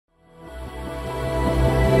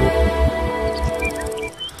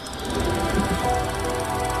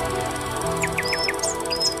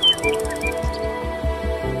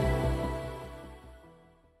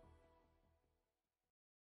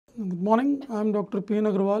morning, I am Dr. P.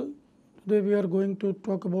 Aggarwal. Today we are going to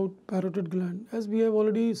talk about parotid gland. As we have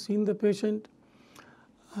already seen the patient,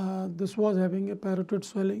 this was having a parotid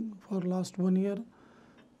swelling for last 1 year,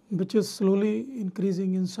 which is slowly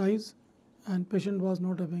increasing in size, and patient was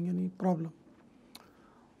not having any problem.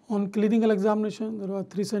 On clinical examination, there was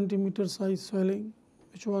 3 centimeter size swelling,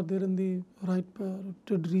 which was there in the right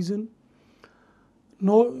parotid region.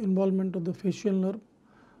 No involvement of the facial nerve,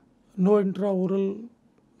 no intraoral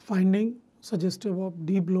finding suggestive of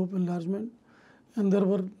deep lobe enlargement, and there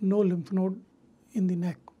were no lymph node in the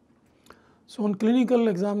neck. So on clinical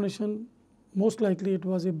examination, most likely it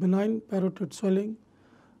was a benign parotid swelling,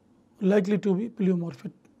 likely to be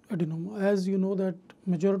pleomorphic adenoma. As you know that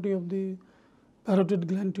majority of the parotid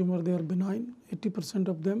gland tumor, they are benign, 80%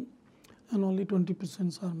 of them, and only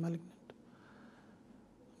 20% are malignant.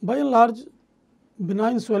 By and large,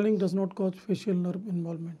 benign swelling does not cause facial nerve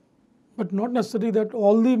involvement, but not necessary that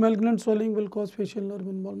all the malignant swelling will cause facial nerve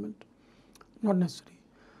involvement, not necessary.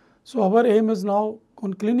 So our aim is now,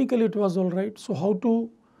 on clinical it was all right, so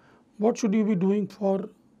what should you be doing for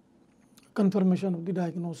confirmation of the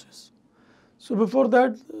diagnosis? So before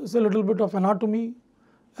that is a little bit of anatomy.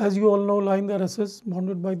 As you all know, line the recess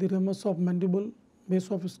bounded by the ramus of mandible,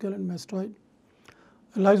 base of skull and mastoid,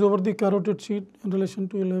 lies over the carotid sheet in relation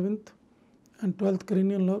to 11th and 12th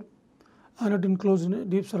cranial nerve, and it enclosed in a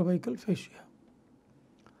deep cervical fascia.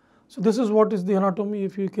 So this is what is the anatomy,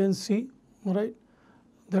 if you can see, all right.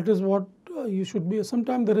 That is what you should be.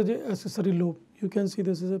 Sometimes there is a accessory lobe. You can see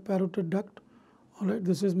this is a parotid duct, all right.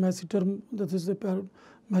 This is masseter, this is the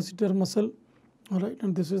masseter muscle, all right,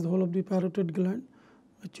 and this is the whole of the parotid gland,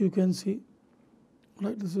 which you can see, all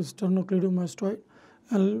right. This is sternocleidomastoid,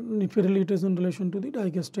 and inferiorly it is in relation to the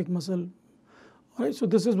digastric muscle. All right, so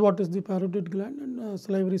this is what is the parotid gland, and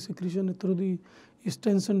salivary secretion through the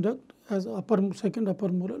Stenson duct as second upper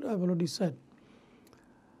molar, I have already said.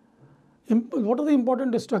 What are the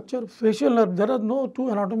important structure? Facial nerve. There are no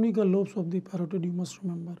two anatomical lobes of the parotid, you must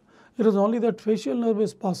remember. It is only that facial nerve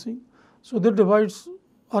is passing, so that divides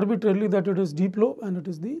arbitrarily that it is deep lobe and it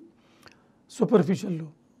is the superficial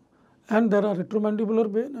lobe. And there are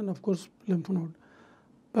retromandibular vein and of course lymph node.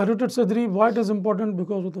 Parotid surgery, why it is important?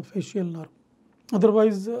 Because of the facial nerve.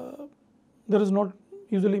 Otherwise, there is not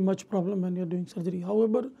usually much problem when you are doing surgery.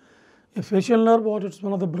 However, a facial nerve, or it's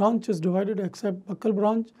one of the branches divided except buccal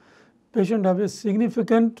branch, patient have a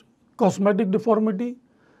significant cosmetic deformity,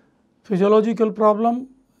 physiological problem,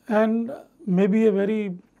 and maybe a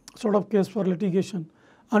very sort of case for litigation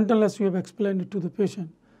unless you have explained it to the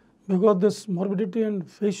patient, because this morbidity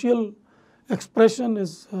and facial expression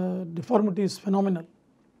is deformity is phenomenal.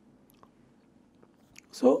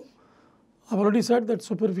 So I have already said that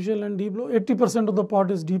superficial and deep lobe, 80% of the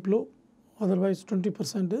part is deep lobe, otherwise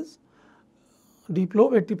 20% is deep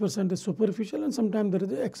lobe, 80% is superficial, and sometimes there is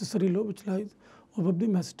an accessory lobe which lies above the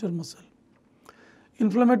masseter muscle.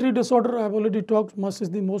 Inflammatory disorder, I have already talked, MUS is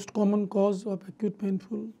the most common cause of acute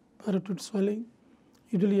painful parotid swelling,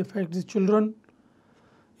 usually affects the children.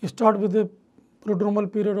 You start with a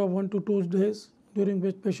prodromal period of 1 to 2 days, during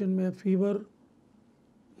which patient may have fever,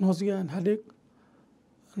 nausea and headache,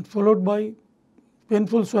 and followed by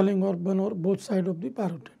painful swelling or one or both sides of the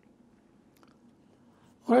parotid.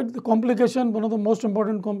 All right, the complication, one of the most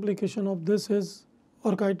important complication of this is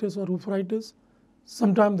orchitis or oophorytis.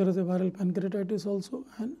 Sometimes there is a viral pancreatitis also,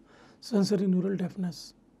 and sensory neural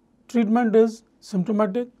deafness. Treatment is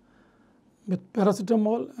symptomatic with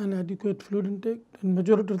paracetamol and adequate fluid intake, and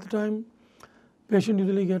majority of the time patient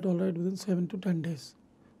usually get all right within 7 to 10 days.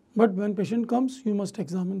 But when patient comes, you must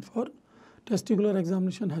examine for testicular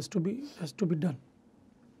examination has to be done.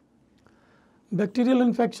 Bacterial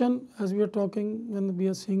infection, as we are talking when we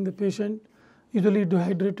are seeing the patient, usually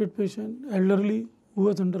dehydrated patient, elderly who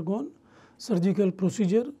has undergone surgical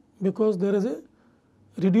procedure, because there is a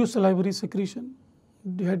reduced salivary secretion.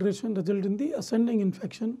 Dehydration results in the ascending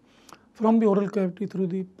infection from the oral cavity through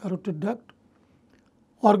the parotid duct.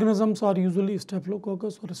 Organisms are usually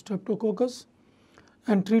staphylococcus or streptococcus,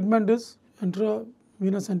 and treatment is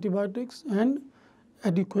intravenous antibiotics and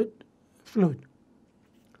adequate fluid.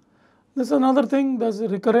 This is another thing, there is a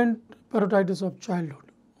recurrent parotitis of childhood.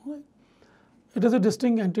 Right? It is a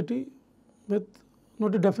distinct entity with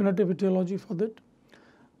not a definitive etiology for that.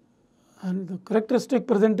 And the characteristic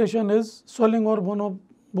presentation is swelling or one of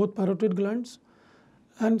both parotid glands,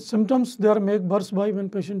 and symptoms they are made worse by when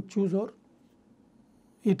patient chews or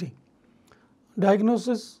eating.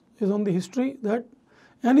 Diagnosis is on the history that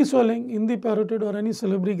any swelling in the parotid or any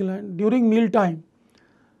salivary gland during meal time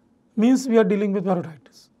means we are dealing with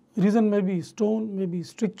parotitis. Reason may be stone, may be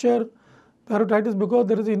stricture, Parotitis because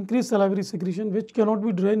there is increased salivary secretion which cannot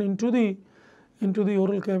be drained into the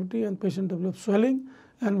oral cavity, and patient develops swelling,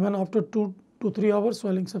 and when after 2 to 3 hours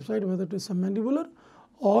swelling subsides, whether it is submandibular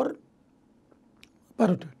or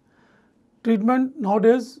parotid. Treatment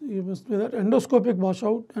nowadays, you must be that endoscopic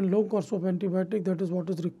washout and low course of antibiotic, that is what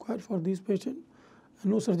is required for these patients,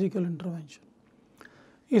 and no surgical intervention.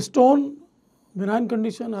 A stone, benign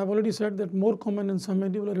condition, I have already said that more common in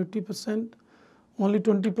submandibular 80%, only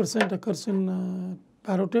 20% occurs in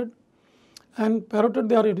parotid, and parotid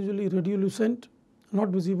they are usually radiolucent, not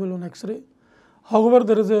visible on X-ray. However,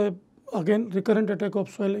 there is a again recurrent attack of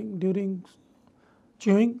swelling during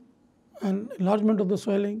chewing and enlargement of the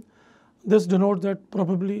swelling. This denotes that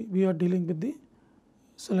probably we are dealing with the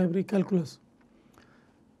salivary calculus.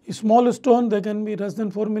 A small stone, they can be less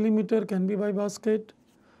than 4 millimeter, can be by basket.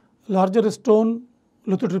 Larger stone,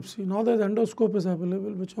 lithotripsy. Now the endoscope is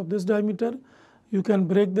available which of this diameter. You can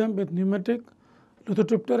break them with pneumatic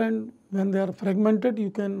lithotripter, and when they are fragmented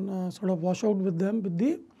you can sort of wash out with them with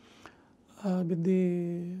the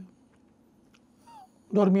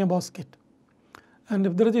Dormia basket. And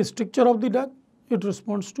if there is a stricture of the duct, it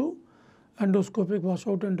responds to endoscopic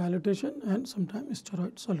washout and dilatation and sometimes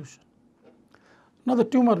steroid solution. Now the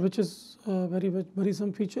tumor, which is very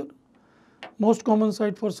worrisome feature. Most common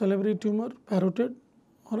site for salivary tumor, parotid,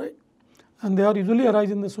 alright, and they are usually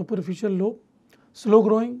arise in the superficial lobe, slow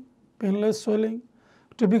growing, painless swelling,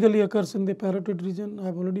 typically occurs in the parotid region. I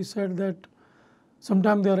have already said that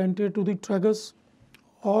sometimes they are anterior to the tragus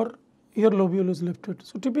or ear lobule is lifted.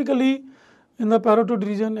 So typically in the parotid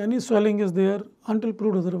region any swelling is there until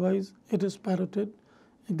proved otherwise, it is parotid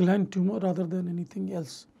gland tumor rather than anything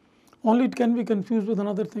else. Only it can be confused with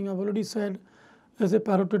another thing I have already said as a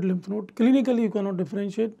parotid lymph node. Clinically you cannot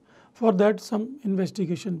differentiate, for that some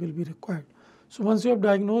investigation will be required. So once you have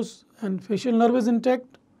diagnosed and facial nerve is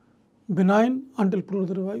intact, benign until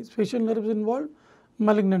proved otherwise, facial nerve is involved,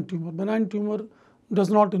 malignant tumor. Benign tumor does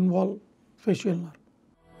not involve facial nerve.